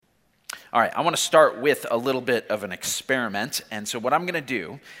All right, I want to start with a little bit of an experiment. And so what I'm going to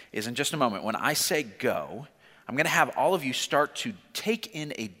do is in just a moment, when I say go, I'm going to have all of you start to take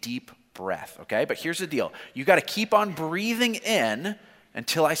in a deep breath, okay? But here's the deal. You got to keep on breathing in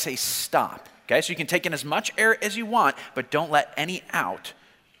until I say stop, okay? So you can take in as much air as you want, but don't let any out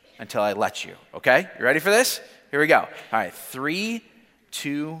until I let you, okay? You ready for this? Here we go. All right, 3,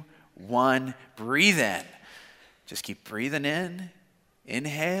 2, 1, breathe in. Just keep breathing in.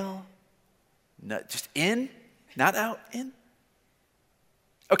 Inhale. No, just in, not out, in.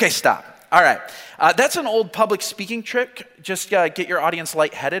 Okay, stop. All right. That's an old public speaking trick. Just get your audience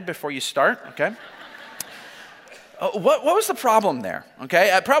lightheaded before you start, okay? What was the problem there,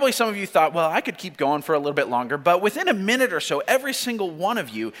 okay? Probably some of you thought, well, I could keep going for a little bit longer, but within a minute or so, every single one of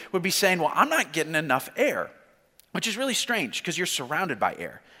you would be saying, well, I'm not getting enough air, which is really strange because you're surrounded by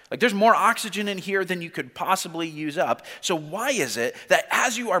air. Like there's more oxygen in here than you could possibly use up. So why is it that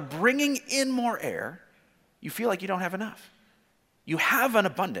as you are bringing in more air, you feel like you don't have enough? You have an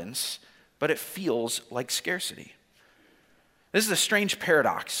abundance, but it feels like scarcity. This is a strange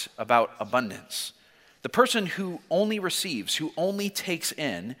paradox about abundance. The person who only receives, who only takes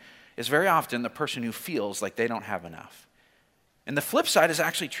in, is very often the person who feels like they don't have enough. And the flip side is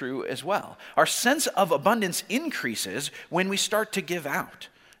actually true as well. Our sense of abundance increases when we start to give out.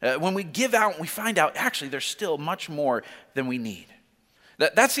 When we give out, we find out actually there's still much more than we need.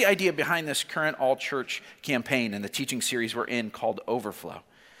 That's the idea behind this current all-church campaign and the teaching series we're in called Overflow.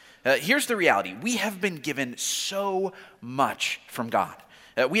 Here's the reality. We have been given so much from God.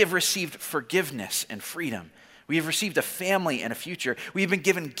 We have received forgiveness and freedom. We have received a family and a future. We've been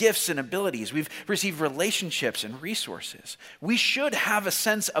given gifts and abilities. We've received relationships and resources. We should have a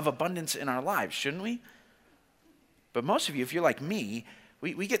sense of abundance in our lives, shouldn't we? But most of you, if you're like me,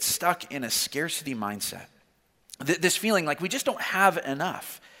 we get stuck in a scarcity mindset. This feeling like we just don't have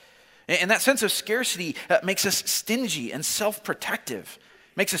enough. And that sense of scarcity makes us stingy and self-protective,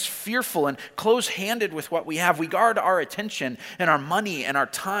 makes us fearful and close-handed with what we have. We guard our attention and our money and our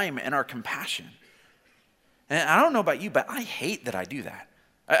time and our compassion. And I don't know about you, but I hate that I do that.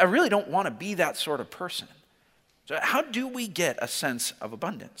 I really don't want to be that sort of person. So how do we get a sense of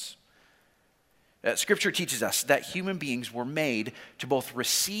abundance? Scripture teaches us that human beings were made to both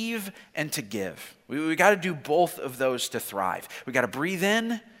receive and to give. We got to do both of those to thrive. We got to breathe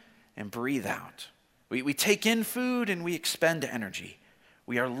in and breathe out. We take in food and we expend energy.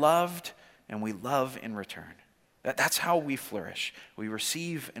 We are loved and we love in return. That's how we flourish. We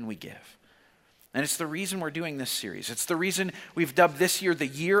receive and we give. And it's the reason we're doing this series. It's the reason we've dubbed this year the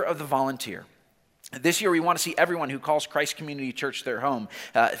Year of the Volunteer. This year, we want to see everyone who calls Christ Community Church their home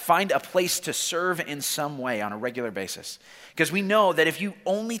find a place to serve in some way on a regular basis. Because we know that if you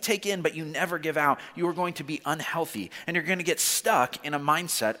only take in but you never give out, you are going to be unhealthy and you're going to get stuck in a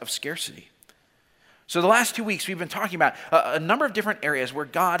mindset of scarcity. So the last 2 weeks, we've been talking about a number of different areas where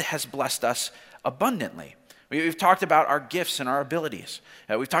God has blessed us abundantly. We've talked about our gifts and our abilities.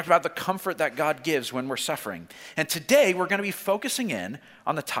 We've talked about the comfort that God gives when we're suffering. And today, we're going to be focusing in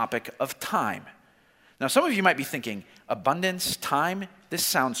on the topic of time. Now, some of you might be thinking, abundance, time, this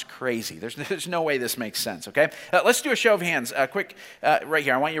sounds crazy. There's no way this makes sense, okay? Let's do a show of hands, quick, right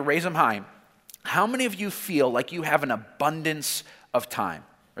here. I want you to raise them high. How many of you feel like you have an abundance of time?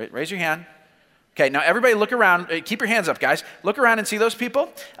 Raise your hand. Okay, now everybody look around. Keep your hands up, guys. Look around and see those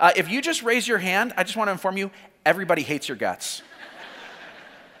people. If you just raise your hand, I just want to inform you, everybody hates your guts.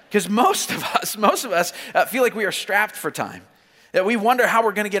 Because most of us feel like we are strapped for time. That we wonder how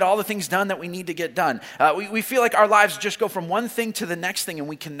we're going to get all the things done that we need to get done. We feel like our lives just go from one thing to the next thing and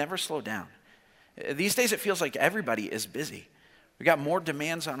we can never slow down. These days it feels like everybody is busy. We got more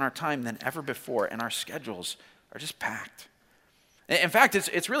demands on our time than ever before and our schedules are just packed. In fact,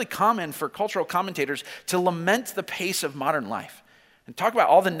 it's really common for cultural commentators to lament the pace of modern life and talk about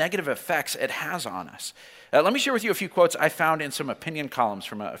all the negative effects it has on us. Let me share with you a few quotes I found in some opinion columns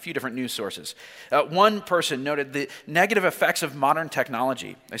from a few different news sources. One person noted the negative effects of modern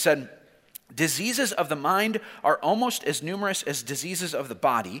technology. They said, diseases of the mind are almost as numerous as diseases of the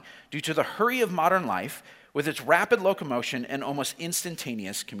body due to the hurry of modern life with its rapid locomotion and almost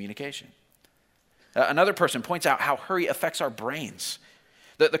instantaneous communication. Another person points out how hurry affects our brains.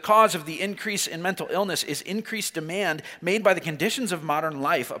 The cause of the increase in mental illness is increased demand made by the conditions of modern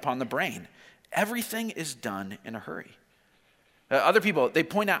life upon the brain. Everything is done in a hurry. Other people, they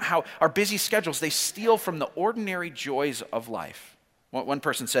point out how our busy schedules, they steal from the ordinary joys of life. One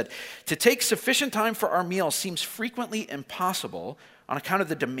person said, to take sufficient time for our meals seems frequently impossible on account of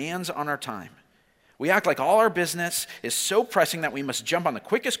the demands on our time. We act like all our business is so pressing that we must jump on the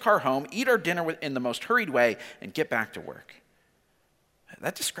quickest car home, eat our dinner in the most hurried way, and get back to work.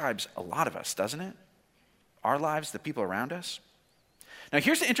 That describes a lot of us, doesn't it? Our lives, the people around us. Now,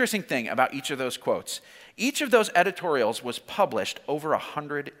 here's the interesting thing about each of those quotes. Each of those editorials was published over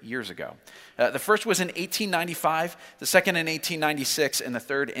 100 years ago. The first was in 1895, the second in 1896, and the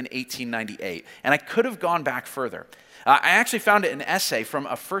third in 1898. And I could have gone back further. I actually found an essay from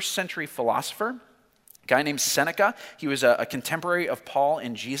a first century philosopher, a guy named Seneca. He was a contemporary of Paul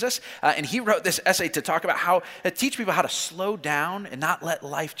and Jesus. And he wrote this essay to talk about how to teach people how to slow down and not let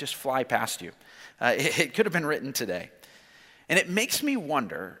life just fly past you. It could have been written today. And it makes me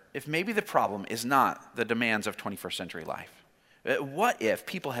wonder if maybe the problem is not the demands of 21st century life. What if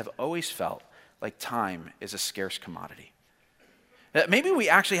people have always felt like time is a scarce commodity? Maybe we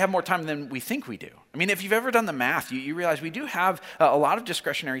actually have more time than we think we do. I mean, if you've ever done the math, you realize we do have a lot of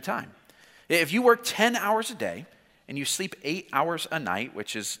discretionary time. If you work 10 hours a day and you sleep 8 hours a night,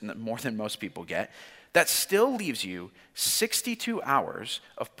 which is more than most people get, that still leaves you 62 hours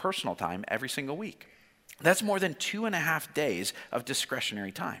of personal time every single week. That's more than 2.5 days of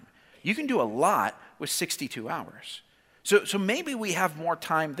discretionary time. You can do a lot with 62 hours. So maybe we have more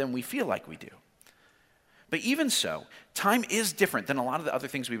time than we feel like we do. But even so, time is different than a lot of the other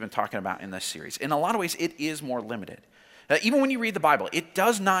things we've been talking about in this series. In a lot of ways, it is more limited. Even when you read the Bible, it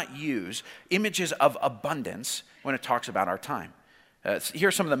does not use images of abundance when it talks about our time. Here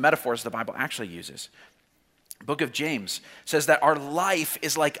are some of the metaphors the Bible actually uses. The book of James says that our life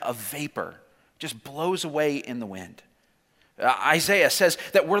is like a vapor, just blows away in the wind. Isaiah says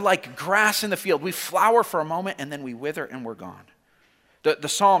that we're like grass in the field. We flower for a moment and then we wither and we're gone. The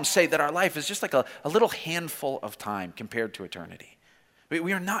Psalms say that our life is just like a little handful of time compared to eternity.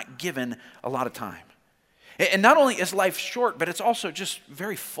 We are not given a lot of time. And not only is life short, but it's also just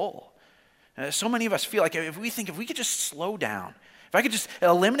very full. So many of us feel like if we could just slow down, if I could just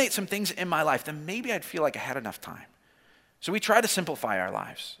eliminate some things in my life, then maybe I'd feel like I had enough time. So we try to simplify our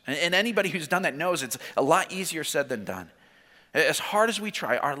lives. And anybody who's done that knows it's a lot easier said than done. As hard as we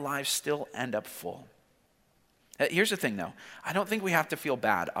try, our lives still end up full. Here's the thing, though. I don't think we have to feel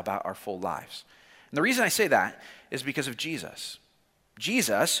bad about our full lives. And the reason I say that is because of Jesus.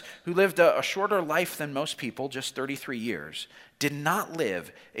 Jesus, who lived a shorter life than most people, just 33 years, did not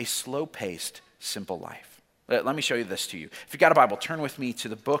live a slow-paced, simple life. Let me show you this to you. If you've got a Bible, turn with me to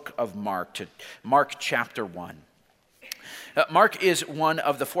the book of Mark, to Mark chapter 1. Mark is one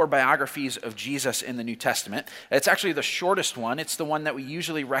of the 4 biographies of Jesus in the New Testament. It's actually the shortest one. It's the one that we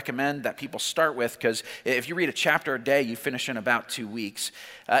usually recommend that people start with because if you read a chapter a day, you finish in about 2 weeks.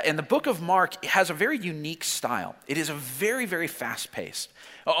 And the book of Mark has a very unique style. It is a very, very fast-paced.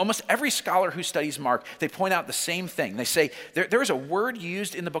 Almost every scholar who studies Mark, they point out the same thing. They say there is a word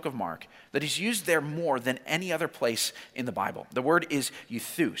used in the book of Mark that is used there more than any other place in the Bible. The word is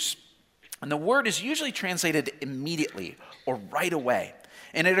euthus. And the word is usually translated immediately or right away.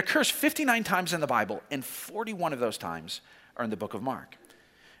 And it occurs 59 times in the Bible, and 41 of those times are in the book of Mark.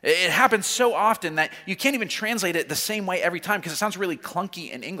 It happens so often that you can't even translate it the same way every time because it sounds really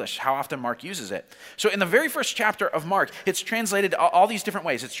clunky in English, how often Mark uses it. So in the very first chapter of Mark, it's translated all these different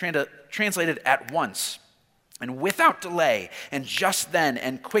ways. It's translated at once, and without delay, and just then,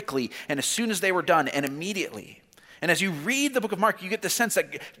 and quickly, and as soon as they were done, and immediately. And as you read the book of Mark, you get the sense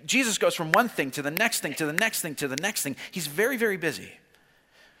that Jesus goes from one thing to the next thing, to the next thing, to the next thing. He's very, very busy.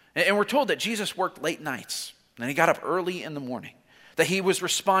 And we're told that Jesus worked late nights, and he got up early in the morning, that he was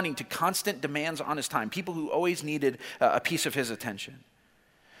responding to constant demands on his time, people who always needed a piece of his attention.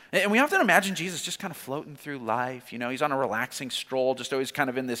 And we often imagine Jesus just kind of floating through life. You know, he's on a relaxing stroll, just always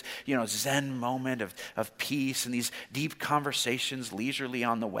kind of in this, Zen moment of peace and these deep conversations leisurely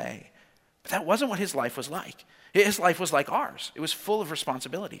on the way. But that wasn't what his life was like. His life was like ours. It was full of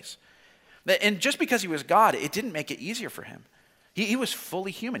responsibilities. And just because he was God, it didn't make it easier for him. He was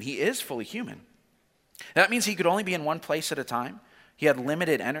fully human. He is fully human. That means he could only be in one place at a time. He had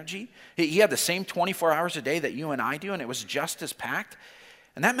limited energy. He had the same 24 hours a day that you and I do, and it was just as packed.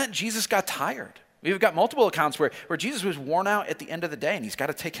 And that meant Jesus got tired. We've got multiple accounts where Jesus was worn out at the end of the day, and he's got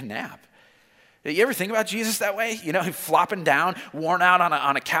to take a nap. You ever think about Jesus that way? Flopping down, worn out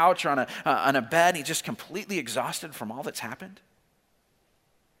on a couch or on a bed. He's just completely exhausted from all that's happened.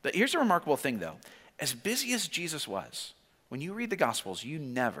 But here's a remarkable thing, though. As busy as Jesus was, when you read the Gospels, you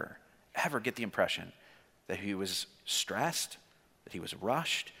never, ever get the impression that he was stressed, that he was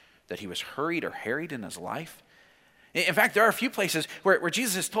rushed, that he was hurried or harried in his life. In fact, there are a few places where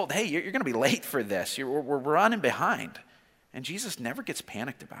Jesus is told, hey, you're going to be late for this. We're running behind. And Jesus never gets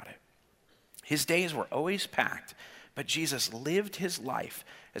panicked about it. His days were always packed, but Jesus lived his life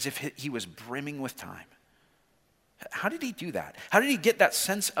as if he was brimming with time. How did he do that? How did he get that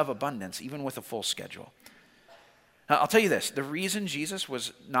sense of abundance even with a full schedule? I'll tell you this, the reason Jesus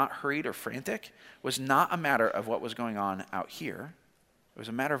was not hurried or frantic was not a matter of what was going on out here. It was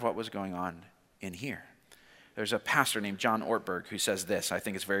a matter of what was going on in here. There's a pastor named John Ortberg who says this. I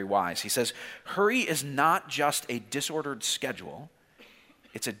think it's very wise. He says, hurry is not just a disordered schedule,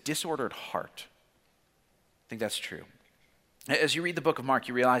 it's a disordered heart. I think that's true. As you read the book of Mark,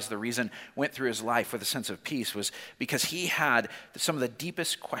 you realize the reason went through his life with a sense of peace was because he had some of the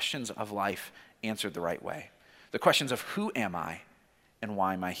deepest questions of life answered the right way. The questions of who am I and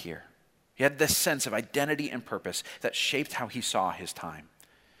why am I here? He had this sense of identity and purpose that shaped how he saw his time.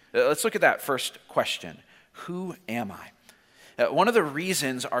 Let's look at that first question. Who am I? One of the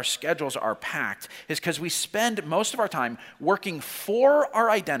reasons our schedules are packed is because we spend most of our time working for our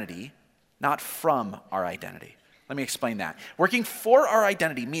identity, not from our identity. Let me explain that. Working for our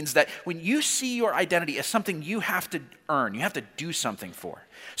identity means that when you see your identity as something you have to earn, you have to do something for.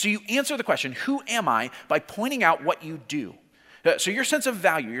 So you answer the question, who am I, by pointing out what you do. So your sense of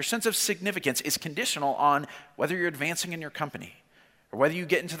value, your sense of significance is conditional on whether you're advancing in your company, or whether you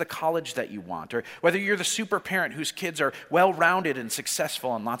get into the college that you want, or whether you're the super parent whose kids are well-rounded and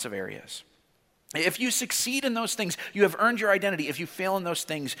successful in lots of areas. If you succeed in those things, you have earned your identity. If you fail in those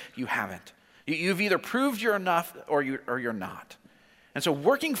things, you haven't. You've either proved you're enough or you're not. And so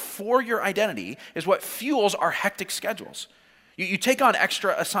working for your identity is what fuels our hectic schedules. You take on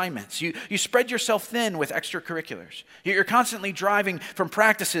extra assignments. You spread yourself thin with extracurriculars. You're constantly driving from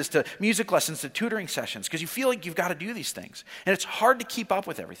practices to music lessons to tutoring sessions because you feel like you've got to do these things. And it's hard to keep up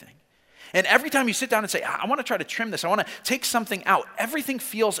with everything. And every time you sit down and say, I want to try to trim this, I want to take something out, everything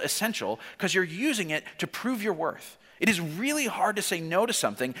feels essential because you're using it to prove your worth. It is really hard to say no to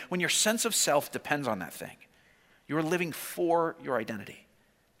something when your sense of self depends on that thing. You are living for your identity.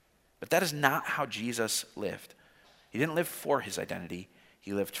 But that is not how Jesus lived. He didn't live for his identity,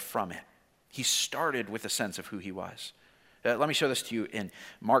 he lived from it. He started with a sense of who he was. Let me show this to you in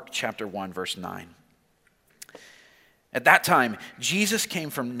Mark chapter 1, verse 9. At that time, Jesus came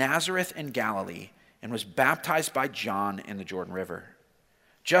from Nazareth in Galilee and was baptized by John in the Jordan River.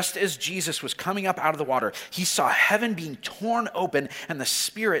 Just as Jesus was coming up out of the water, he saw heaven being torn open and the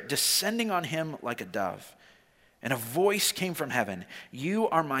Spirit descending on him like a dove. And a voice came from heaven, "You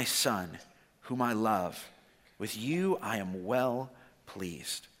are my Son, whom I love. With you I am well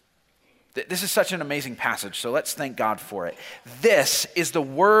pleased." This is such an amazing passage, so let's thank God for it. This is the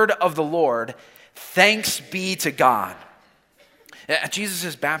word of the Lord. Thanks be to God. At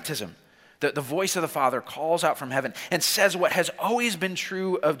Jesus' baptism, the voice of the Father calls out from heaven and says what has always been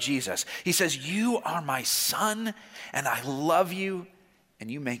true of Jesus. He says, "You are my Son, and I love you, and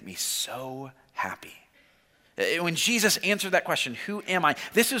you make me so happy." When Jesus answered that question, who am I?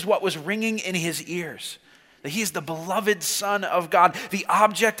 This is what was ringing in his ears. That he's the beloved Son of God, the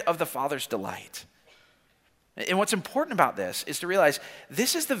object of the Father's delight. And what's important about this is to realize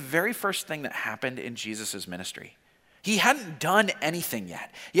this is the very first thing that happened in Jesus' ministry. He hadn't done anything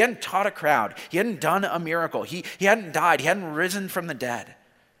yet. He hadn't taught a crowd. He hadn't done a miracle. He hadn't died. He hadn't risen from the dead.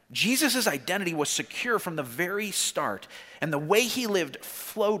 Jesus' identity was secure from the very start, and the way he lived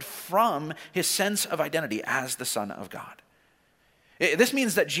flowed from his sense of identity as the Son of God. This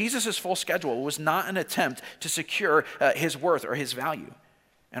means that Jesus' full schedule was not an attempt to secure his worth or his value,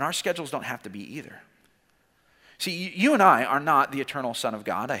 and our schedules don't have to be either. See, you and I are not the eternal Son of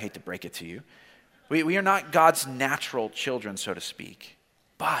God. I hate to break it to you. We are not God's natural children, so to speak.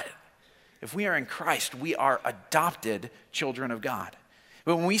 But if we are in Christ, we are adopted children of God.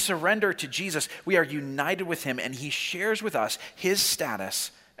 But when we surrender to Jesus, we are united with him, and he shares with us his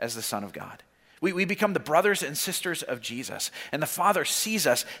status as the Son of God. We become the brothers and sisters of Jesus, and the Father sees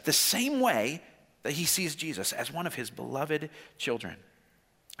us the same way that he sees Jesus, as one of his beloved children.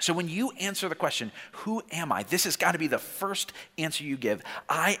 So when you answer the question, who am I? This has got to be the first answer you give.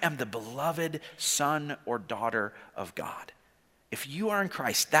 I am the beloved son or daughter of God. If you are in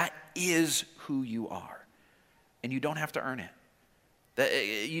Christ, that is who you are, and you don't have to earn it.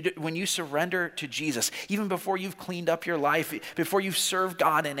 When you surrender to Jesus, even before you've cleaned up your life, before you've served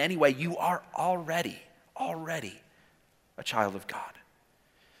God in any way, you are already a child of God.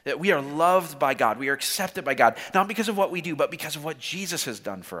 That we are loved by God, we are accepted by God, not because of what we do, but because of what Jesus has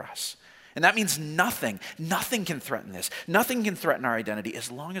done for us. And that means nothing can threaten this. Nothing can threaten our identity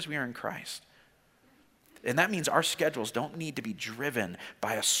as long as we are in Christ. And that means our schedules don't need to be driven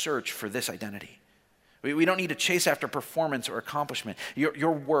by a search for this identity. We don't need to chase after performance or accomplishment.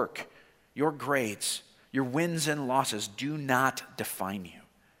 Your work, your grades, your wins and losses do not define you.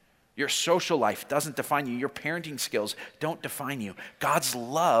 Your social life doesn't define you. Your parenting skills don't define you. God's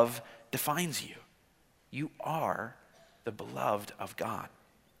love defines you. You are the beloved of God.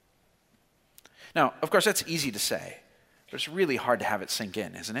 Now, of course, that's easy to say, but it's really hard to have it sink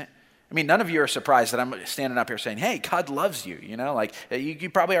in, isn't it? I mean, none of you are surprised that I'm standing up here saying, hey, God loves you, like you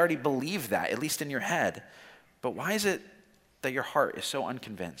probably already believe that, at least in your head. But why is it that your heart is so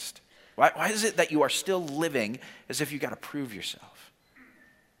unconvinced? Why is it that you are still living as if you got to prove yourself?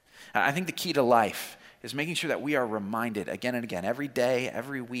 I think the key to life is making sure that we are reminded again and again, every day,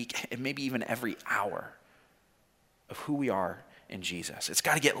 every week, and maybe even every hour of who we are in Jesus. It's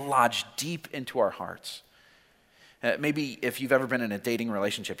got to get lodged deep into our hearts. Maybe if you've ever been in a dating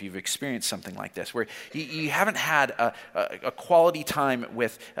relationship, you've experienced something like this, where you haven't had a quality time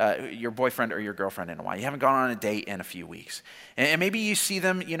with your boyfriend or your girlfriend in a while. You haven't gone on a date in a few weeks. And maybe you see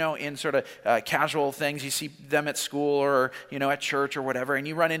them, in sort of casual things. You see them at school or, at church or whatever, and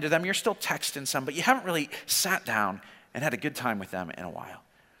you run into them. You're still texting some, but you haven't really sat down and had a good time with them in a while.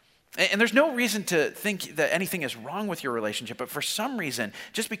 And there's no reason to think that anything is wrong with your relationship, but for some reason,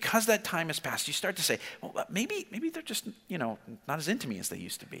 just because that time has passed, you start to say, well, maybe they're just, not as into me as they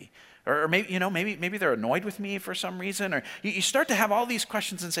used to be. Or maybe they're annoyed with me for some reason. Or you start to have all these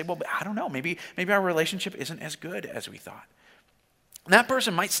questions and say, well, I don't know, maybe our relationship isn't as good as we thought. And that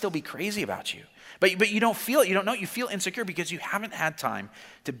person might still be crazy about you, but you don't feel it, you don't know, you feel insecure because you haven't had time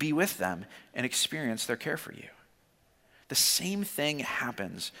to be with them and experience their care for you. The same thing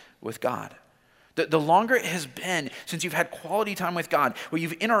happens with God. The longer it has been since you've had quality time with God, where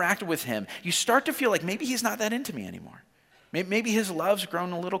you've interacted with him, you start to feel like maybe he's not that into me anymore. Maybe his love's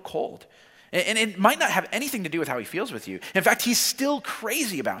grown a little cold. And it might not have anything to do with how he feels with you. In fact, he's still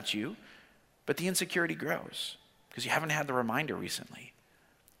crazy about you, but the insecurity grows because you haven't had the reminder recently.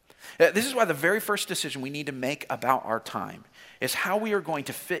 This is why the very first decision we need to make about our time is how we are going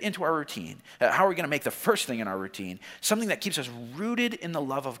to fit into our routine, how are we going to make the first thing in our routine something that keeps us rooted in the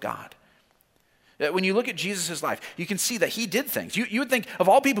love of God. When you look at Jesus' life, you can see that he did things. You would think of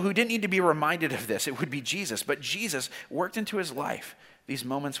all people who didn't need to be reminded of this, it would be Jesus. But Jesus worked into his life these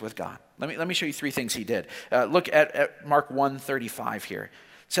moments with God. Let me show you three things he did. Look at Mark 1:35 here.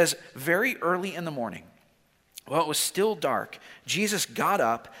 It says, very early in the morning, while it was still dark, Jesus got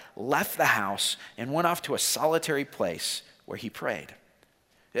up, left the house, and went off to a solitary place where he prayed.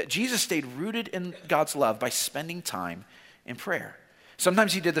 Jesus stayed rooted in God's love by spending time in prayer.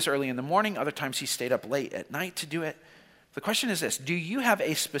 Sometimes he did this early in the morning, other times he stayed up late at night to do it. The question is this: do you have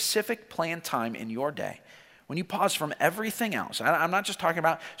a specific planned time in your day when you pause from everything else? I'm not just talking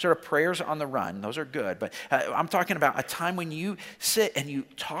about sort of prayers on the run, those are good, but I'm talking about a time when you sit and you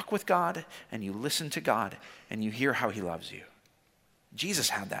talk with God and you listen to God and you hear how he loves you. Jesus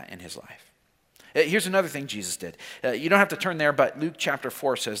had that in his life. Here's another thing Jesus did. You don't have to turn there, but Luke chapter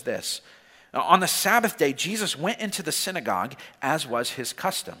 4 says this. On the Sabbath day, Jesus went into the synagogue as was his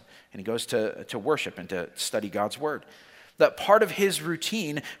custom. And he goes to worship and to study God's word. That part of his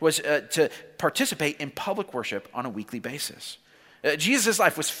routine was to participate in public worship on a weekly basis. Jesus'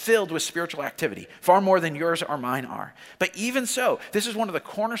 life was filled with spiritual activity, far more than yours or mine are. But even so, this is one of the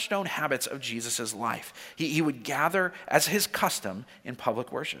cornerstone habits of Jesus' life. He would gather as his custom in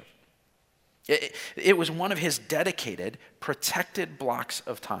public worship. It was one of his dedicated, protected blocks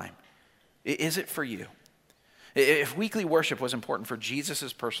of time. Is it for you? If weekly worship was important for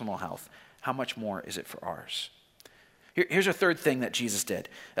Jesus' personal health, how much more is it for ours? Here's a third thing that Jesus did.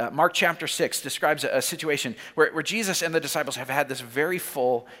 Mark chapter 6 describes a situation where Jesus and the disciples have had this very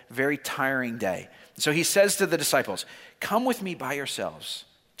full, very tiring day. So he says to the disciples, come with me by yourselves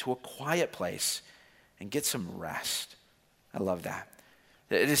to a quiet place and get some rest. I love that.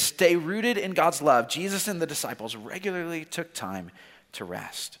 To stay rooted in God's love, Jesus and the disciples regularly took time to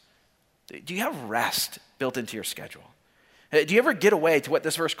rest. Do you have rest built into your schedule? Do you ever get away to what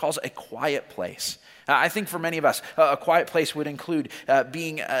this verse calls a quiet place? I think for many of us, a quiet place would include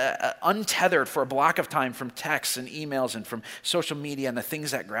being untethered for a block of time from texts and emails and from social media and the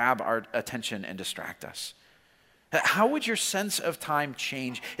things that grab our attention and distract us. How would your sense of time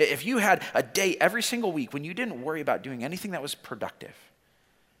change if you had a day every single week when you didn't worry about doing anything that was productive?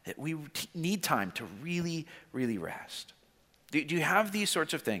 We need time to really, really rest. Do you have these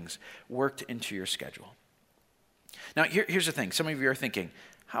sorts of things worked into your schedule? Now, here's the thing. Some of you are thinking,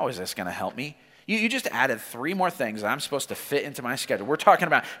 how is this going to help me? You just added 3 more things that I'm supposed to fit into my schedule. We're talking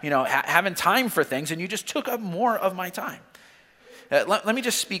about, having time for things, and you just took up more of my time. Let me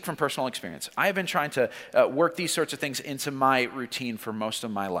just speak from personal experience. I have been trying to work these sorts of things into my routine for most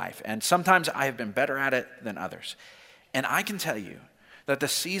of my life, and sometimes I have been better at it than others. And I can tell you that the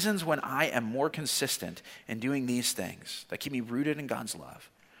seasons when I am more consistent in doing these things that keep me rooted in God's love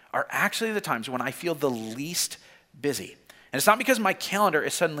are actually the times when I feel the least busy. And it's not because my calendar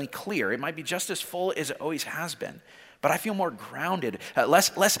is suddenly clear. It might be just as full as it always has been. but I feel more grounded,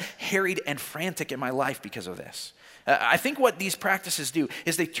 less harried and frantic in my life because of this. I think what these practices do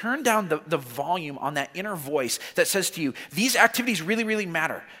is they turn down the volume on that inner voice that says to you, these activities really, really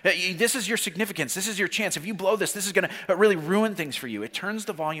matter. This is your significance. This is your chance. If you blow this is going to really ruin things for you. It turns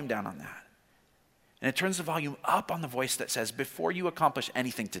the volume down on that. And it turns the volume up on the voice that says, before you accomplish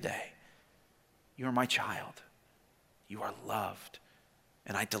anything today, you are my child. You are loved,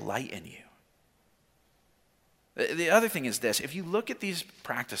 and I delight in you. The other thing is this. If you look at these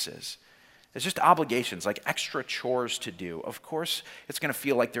practices, it's just obligations, like extra chores to do. Of course, it's going to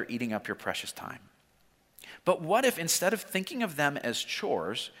feel like they're eating up your precious time. But what if instead of thinking of them as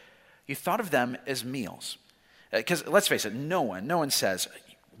chores, you thought of them as meals? Because let's face it, no one says,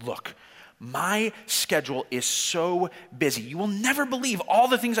 look, my schedule is so busy. You will never believe all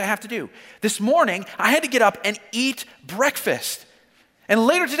the things I have to do. This morning, I had to get up and eat breakfast. And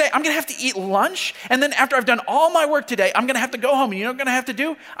later today, I'm going to have to eat lunch. And then after I've done all my work today, I'm going to have to go home. And you know what I'm going to have to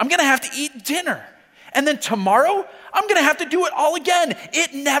do? I'm going to have to eat dinner. And then tomorrow, I'm going to have to do it all again.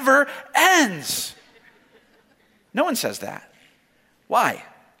 It never ends. No one says that. Why?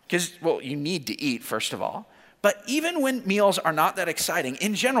 Because, well, you need to eat, first of all. But even when meals are not that exciting,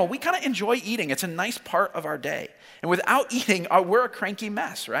 in general, we kind of enjoy eating. It's a nice part of our day. And without eating, we're a cranky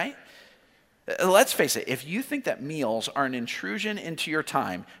mess, right? Let's face it, if you think that meals are an intrusion into your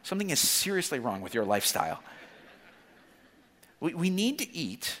time, something is seriously wrong with your lifestyle. We need to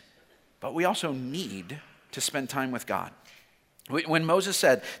eat, but we also need to spend time with God. When Moses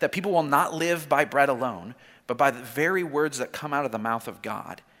said that people will not live by bread alone, but by the very words that come out of the mouth of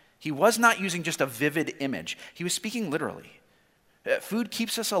God, he was not using just a vivid image. He was speaking literally. Food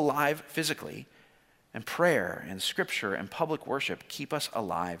keeps us alive physically, and prayer and scripture and public worship keep us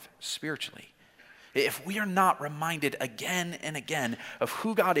alive spiritually. If we are not reminded again and again of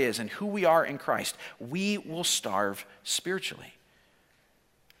who God is and who we are in Christ, we will starve spiritually.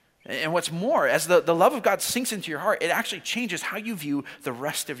 And what's more, as the love of God sinks into your heart, it actually changes how you view the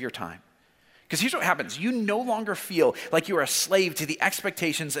rest of your time. Because here's what happens. You no longer feel like you are a slave to the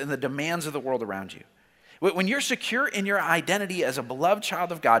expectations and the demands of the world around you. When you're secure in your identity as a beloved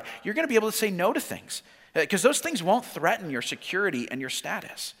child of God, you're going to be able to say no to things. Because those things won't threaten your security and your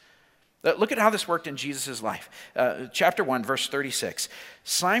status. Look at how this worked in Jesus' life. Chapter 1, verse 36.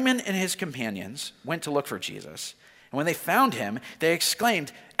 Simon and his companions went to look for Jesus. And when they found him, they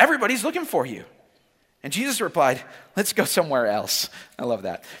exclaimed, "Everybody's looking for you." And Jesus replied, "Let's go somewhere else." I love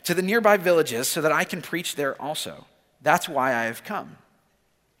that. "To the nearby villages so that I can preach there also. That's why I have come."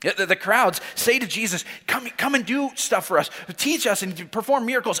 The crowds say to Jesus, come and do stuff for us. Teach us and perform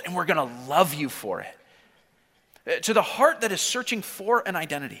miracles, and we're going to love you for it. To the heart that is searching for an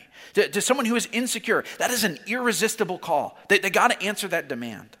identity, to someone who is insecure, that is an irresistible call. They got to answer that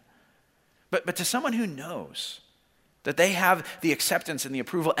demand. But to someone who knows that they have the acceptance and the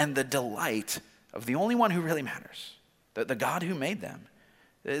approval and the delight of the only one who really matters, the God who made them,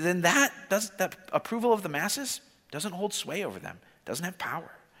 then that approval of the masses doesn't hold sway over them, doesn't have power.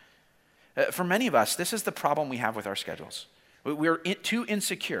 For many of us, this is the problem we have with our schedules. We're too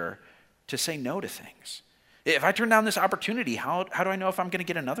insecure to say no to things. If I turn down this opportunity, how do I know if I'm going to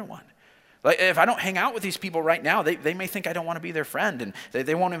get another one? Like, if I don't hang out with these people right now, they may think I don't want to be their friend, and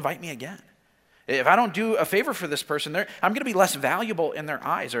they won't invite me again. If I don't do a favor for this person, I'm going to be less valuable in their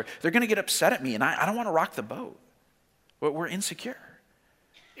eyes, or they're going to get upset at me, and I don't want to rock the boat. We're insecure.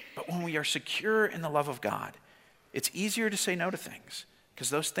 But when we are secure in the love of God, it's easier to say no to things, because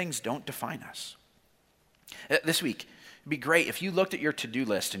those things don't define us. This week, it'd be great if you looked at your to-do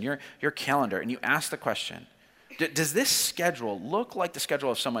list and your calendar and you asked the question, does this schedule look like the schedule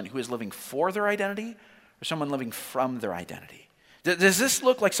of someone who is living for their identity or someone living from their identity? Does this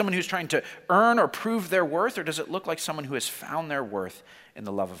look like someone who's trying to earn or prove their worth, or does it look like someone who has found their worth in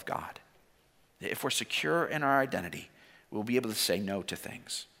the love of God? If we're secure in our identity, we'll be able to say no to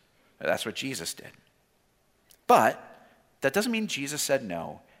things. That's what Jesus did. But that doesn't mean Jesus said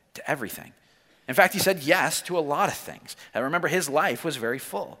no to everything. In fact, he said yes to a lot of things. Now, remember, his life was very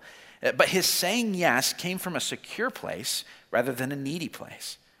full. But his saying yes came from a secure place rather than a needy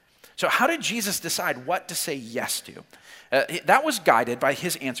place. So how did Jesus decide what to say yes to? That was guided by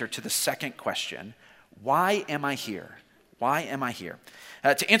his answer to the second question, why am I here? Why am I here?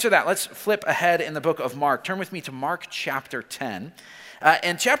 To answer that, let's flip ahead in the book of Mark. Turn with me to Mark chapter 10.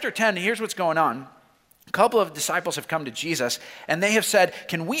 In chapter 10, here's what's going on. A couple of disciples have come to Jesus, and they have said,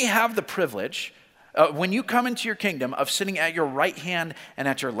 can we have the privilege, when you come into your kingdom, of sitting at your right hand and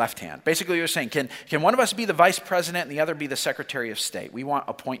at your left hand? Basically, you're saying, can one of us be the vice president and the other be the secretary of state? We want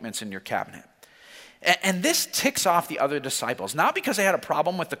appointments in your cabinet. And this ticks off the other disciples, not because they had a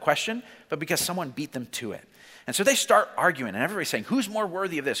problem with the question, but because someone beat them to it. And so they start arguing, and everybody's saying, who's more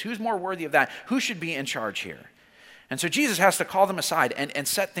worthy of this? Who's more worthy of that? Who should be in charge here? And so Jesus has to call them aside and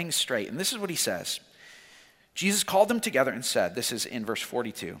set things straight. And this is what he says. Jesus called them together and said, this is in verse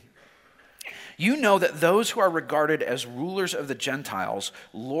 42, "You know that those who are regarded as rulers of the Gentiles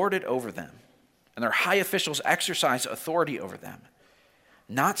lord it over them, and their high officials exercise authority over them.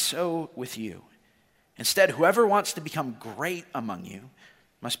 Not so with you. Instead, whoever wants to become great among you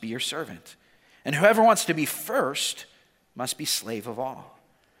must be your servant, and whoever wants to be first must be slave of all.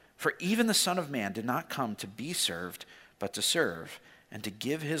 For even the Son of Man did not come to be served, but to serve, and to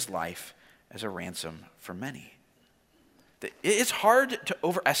give his life as a ransom for many." It's hard to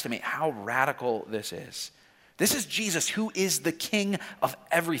overestimate how radical this is. This is Jesus, who is the king of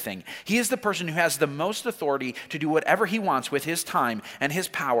everything. He is the person who has the most authority to do whatever he wants with his time and his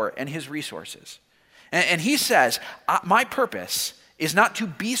power and his resources. And he says, my purpose is not to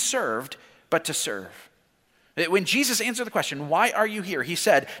be served, but to serve. When Jesus answered the question, why are you here? He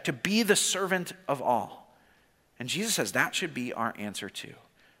said, to be the servant of all. And Jesus says that should be our answer too.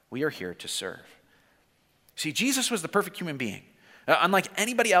 We are here to serve. See, Jesus was the perfect human being. Unlike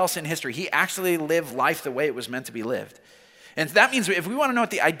anybody else in history, he actually lived life the way it was meant to be lived. And that means if we want to know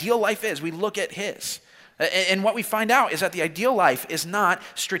what the ideal life is, we look at his. And what we find out is that the ideal life is not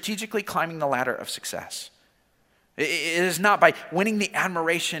strategically climbing the ladder of success. It is not by winning the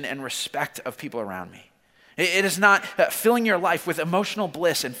admiration and respect of people around me. It is not filling your life with emotional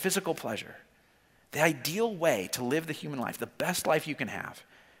bliss and physical pleasure. The ideal way to live the human life, the best life you can have,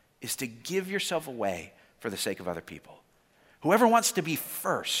 is to give yourself away for the sake of other people. Whoever wants to be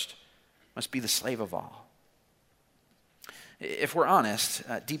first must be the slave of all. If we're honest,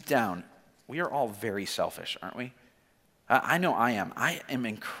 deep down, we are all very selfish, aren't we? I know I am. I am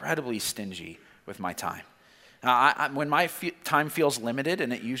incredibly stingy with my time. When my time feels limited,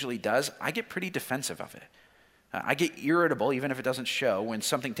 and it usually does, I get pretty defensive of it. I get irritable, even if it doesn't show, when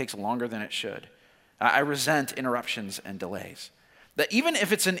something takes longer than it should. I resent interruptions and delays. That even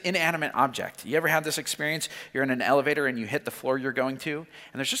if it's an inanimate object, you ever had this experience? You're in an elevator and you hit the floor you're going to,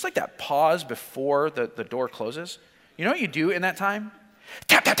 and there's just like that pause before the door closes. You know what you do in that time?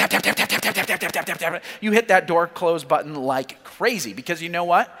 Tap, tap, tap, tap, tap, tap, tap, tap, tap, tap, tap, tap, tap. You hit that door close button like crazy, because you know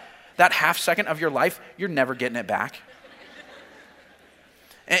what? That half second of your life, you're never getting it back.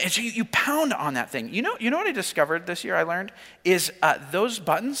 And so you pound on that thing. You know what I discovered this year, I learned, is those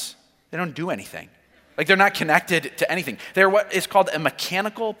buttons, they don't do anything. Like, they're not connected to anything. They're what is called a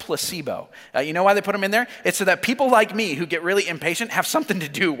mechanical placebo. You know why they put them in there? It's so that people like me who get really impatient have something to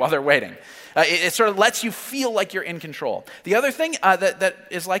do while they're waiting. It sort of lets you feel like you're in control. The other thing that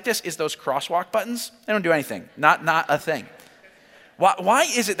is like this is those crosswalk buttons. They don't do anything. Not a thing. Why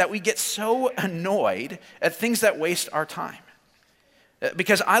is it that we get so annoyed at things that waste our time?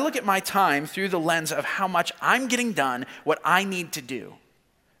 Because I look at my time through the lens of how much I'm getting done, what I need to do.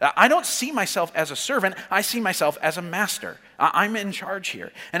 I don't see myself as a servant. I see myself as a master. I'm in charge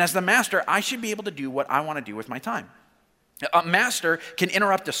here. And as the master, I should be able to do what I want to do with my time. A master can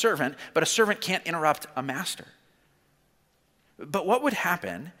interrupt a servant, but a servant can't interrupt a master. But what would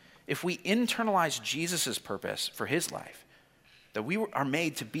happen if we internalize Jesus' purpose for his life? That we are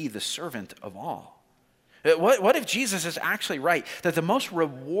made to be the servant of all. What if Jesus is actually right? That the most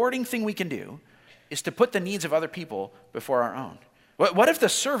rewarding thing we can do is to put the needs of other people before our own. What if the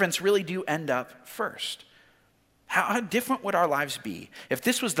servants really do end up first? How different would our lives be if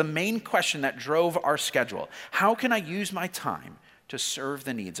this was the main question that drove our schedule? How can I use my time to serve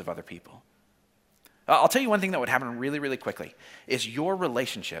the needs of other people? I'll tell you one thing that would happen really, really quickly is your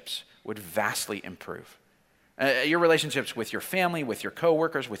relationships would vastly improve. Your relationships with your family, with your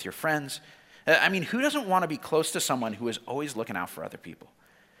coworkers, with your friends. I mean, who doesn't want to be close to someone who is always looking out for other people?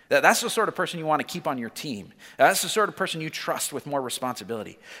 That's the sort of person you want to keep on your team. That's the sort of person you trust with more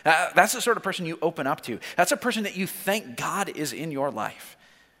responsibility. That's the sort of person you open up to. That's a person that you thank God is in your life.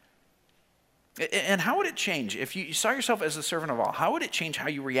 And how would it change if you saw yourself as the servant of all? How would it change how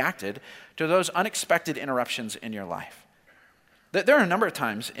you reacted to those unexpected interruptions in your life? There are a number of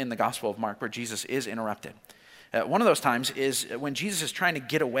times in the Gospel of Mark where Jesus is interrupted. One of those times is when Jesus is trying to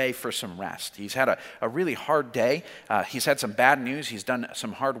get away for some rest. He's had a really hard day. He's had some bad news. He's done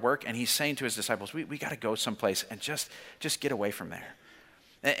some hard work. And he's saying to his disciples, we got to go someplace and just get away from there.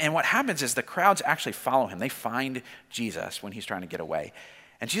 And what happens is the crowds actually follow him. They find Jesus when he's trying to get away.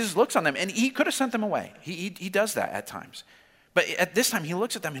 And Jesus looks on them, and he could have sent them away. He does that at times. But at this time, he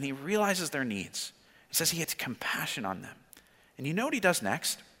looks at them and he realizes their needs. He says he has compassion on them. And you know what he does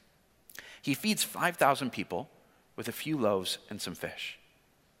next? He feeds 5,000 people with a few loaves and some fish.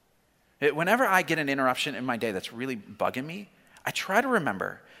 Whenever I get an interruption in my day that's really bugging me, I try to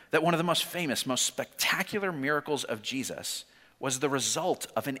remember that one of the most famous, most spectacular miracles of Jesus was the result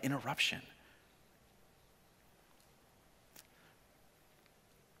of an interruption.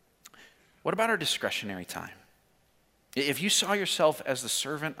 What about our discretionary time? If you saw yourself as the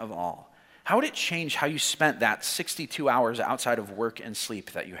servant of all, how would it change how you spent that 62 hours outside of work and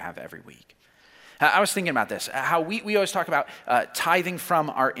sleep that you have every week? I was thinking about this, how we always talk about tithing from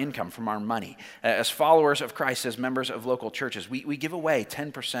our income, from our money. As followers of Christ, as members of local churches, we give away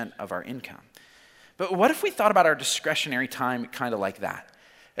 10% of our income. But what if we thought about our discretionary time kind of like that?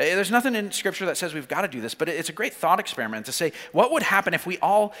 There's nothing in Scripture that says we've got to do this, but it's a great thought experiment to say, what would happen if we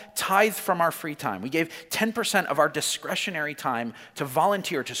all tithed from our free time? We gave 10% of our discretionary time to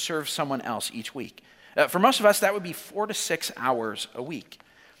volunteer to serve someone else each week. For most of us, that would be 4 to 6 hours a week.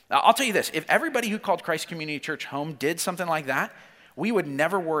 Now, I'll tell you this, if everybody who called Christ Community Church home did something like that, we would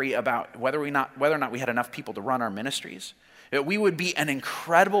never worry about whether or not we had enough people to run our ministries. We would be an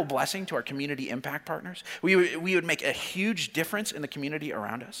incredible blessing to our community impact partners. We would make a huge difference in the community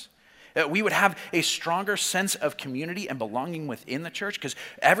around us. We would have a stronger sense of community and belonging within the church because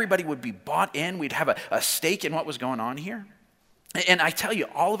everybody would be bought in. We'd have a stake in what was going on here. And I tell you,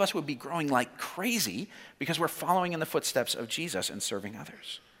 all of us would be growing like crazy because we're following in the footsteps of Jesus and serving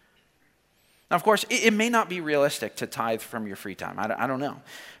others. Now, of course, it may not be realistic to tithe from your free time. I don't know.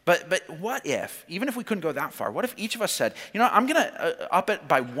 But what if, even if we couldn't go that far, what if each of us said, you know, I'm going to up it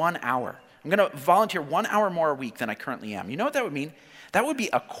by 1 hour. I'm going to volunteer 1 hour more a week than I currently am. You know what that would mean? That would be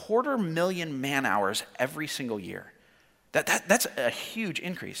 250,000 man-hours every single year. That's a huge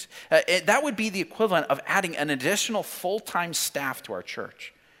increase. That would be the equivalent of adding an additional full-time staff to our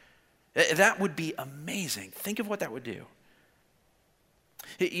church. That would be amazing. Think of what that would do.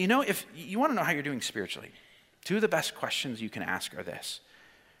 You know, if you want to know how you're doing spiritually, 2 of the best questions you can ask are this.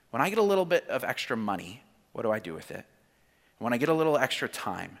 When I get a little bit of extra money, what do I do with it? When I get a little extra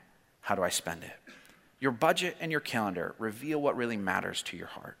time, how do I spend it? Your budget and your calendar reveal what really matters to your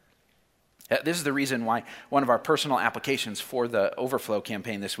heart. This is the reason why one of our personal applications for the Overflow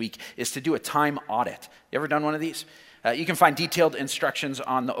campaign this week is to do a time audit. You ever done one of these? You can find detailed instructions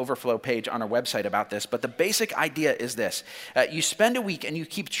on the Overflow page on our website about this, but the basic idea is this. You spend a week and you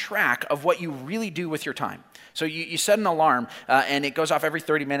keep track of what you really do with your time. So you set an alarm and it goes off every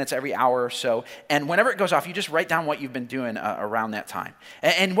 30 minutes, every hour or so, and whenever it goes off, you just write down what you've been doing around that time.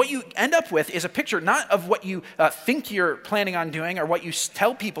 And what you end up with is a picture not of what you think you're planning on doing or what you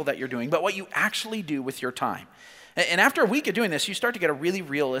tell people that you're doing, but what you actually do with your time. And after a week of doing this, you start to get a really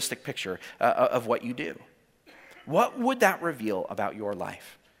realistic picture of what you do. What would that reveal about your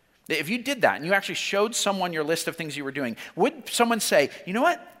life? If you did that and you actually showed someone your list of things you were doing, would someone say, you know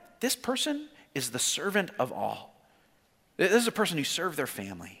what? This person is the servant of all. This is a person who served their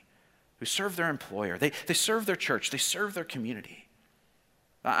family, who served their employer. They serve their church. They serve their community.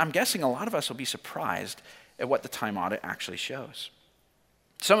 I'm guessing a lot of us will be surprised at what the time audit actually shows.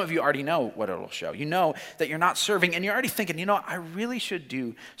 Some of you already know what it'll show. You know that you're not serving and you're already thinking, you know, I really should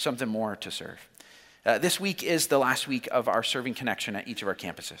do something more to serve. This week is the last week of our Serving Connection at each of our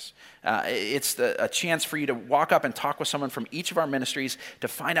campuses. It's a chance for you to walk up and talk with someone from each of our ministries to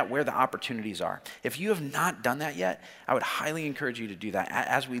find out where the opportunities are. If you have not done that yet, I would highly encourage you to do that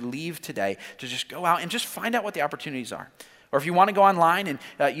as we leave today, to just go out and just find out what the opportunities are. Or if you want to go online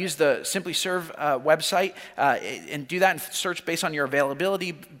and use the Simply Serve website and do that and search based on your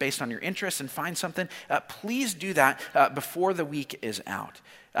availability, based on your interests, and find something, please do that before the week is out.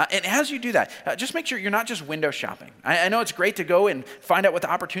 And as you do that, just make sure you're not just window shopping. I know it's great to go and find out what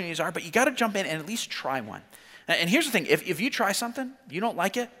the opportunities are, but you got to jump in and at least try one. And here's the thing, if you try something, you don't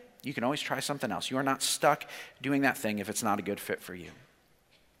like it, you can always try something else. You are not stuck doing that thing if it's not a good fit for you.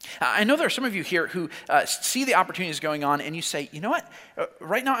 I know there are some of you here who see the opportunities going on and you say, you know what,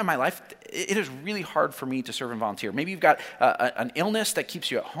 right now in my life, it is really hard for me to serve and volunteer. Maybe you've got an illness that keeps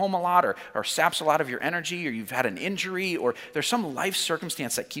you at home a lot or saps a lot of your energy, or you've had an injury, or there's some life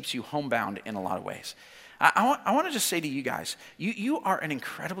circumstance that keeps you homebound in a lot of ways. I want to just say to you guys, you are an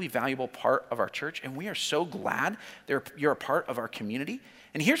incredibly valuable part of our church, and we are so glad you're a part of our community.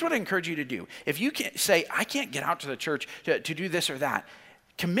 And here's what I encourage you to do. If you can say, I can't get out to the church to do this or that,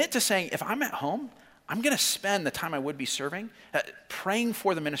 commit to saying, if I'm at home, I'm going to spend the time I would be serving praying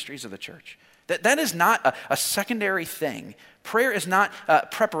for the ministries of the church. That is not a secondary thing. Prayer is not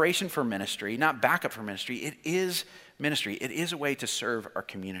preparation for ministry, not backup for ministry. It is ministry. It is a way to serve our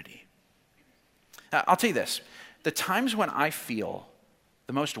community. I'll tell you this. The times when I feel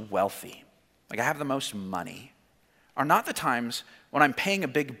the most wealthy, like I have the most money, are not the times when I'm paying a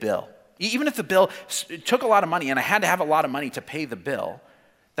big bill. Even if the bill took a lot of money and I had to have a lot of money to pay the bill,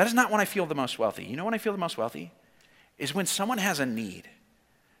 that is not when I feel the most wealthy. You know when I feel the most wealthy? Is when someone has a need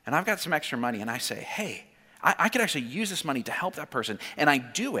and and I've got some extra money, and I say, hey, I could actually use this money to help that person, and I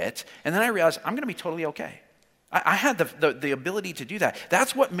do it, and then I realize I'm going to be totally okay. I had the ability to do that.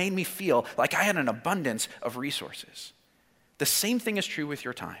 That's what made me feel like I had an abundance of resources. The same thing is true with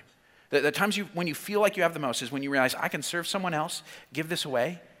your time. The times when you feel like you have the most is when you realize I can serve someone else, give this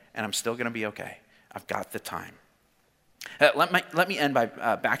away, and I'm still going to be okay. I've got the time. Let me end by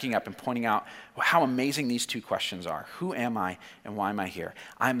backing up and pointing out how amazing these two questions are. Who am I and why am I here?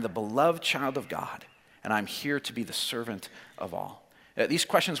 I'm the beloved child of God, and I'm here to be the servant of all. These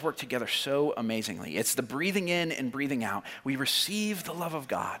questions work together so amazingly. It's the breathing in and breathing out. We receive the love of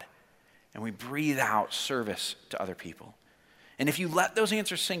God, and we breathe out service to other people. And if you let those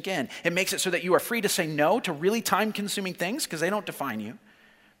answers sink in, it makes it so that you are free to say no to really time-consuming things because they don't define you,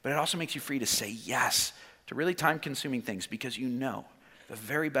 but it also makes you free to say yes to really time-consuming things because you know the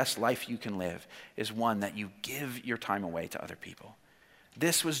very best life you can live is one that you give your time away to other people.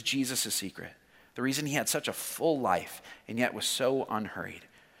 This was Jesus' secret. The reason he had such a full life and yet was so unhurried.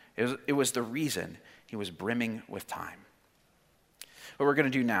 It was the reason he was brimming with time. What we're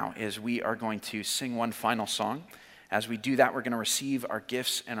going to do now is we are going to sing one final song. As we do that, we're going to receive our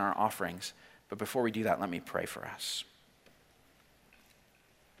gifts and our offerings. But before we do that, let me pray for us.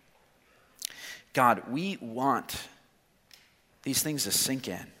 God, we want these things to sink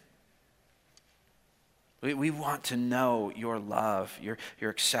in. We want to know your love, your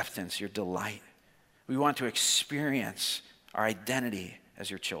acceptance, your delight. We want to experience our identity as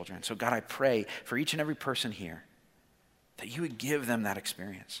your children. So God, I pray for each and every person here that you would give them that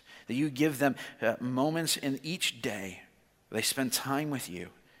experience, that you would give them moments in each day where they spend time with you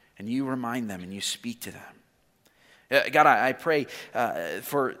and you remind them and you speak to them. God, I pray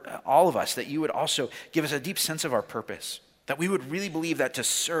for all of us that you would also give us a deep sense of our purpose, that we would really believe that to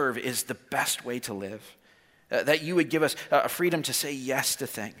serve is the best way to live, that you would give us a freedom to say yes to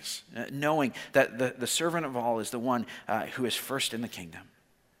things, knowing that the servant of all is the one who is first in the kingdom.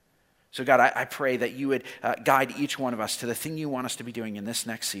 So God, I pray that you would guide each one of us to the thing you want us to be doing in this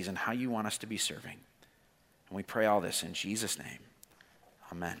next season, how you want us to be serving. And we pray all this in Jesus' name.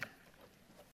 Amen.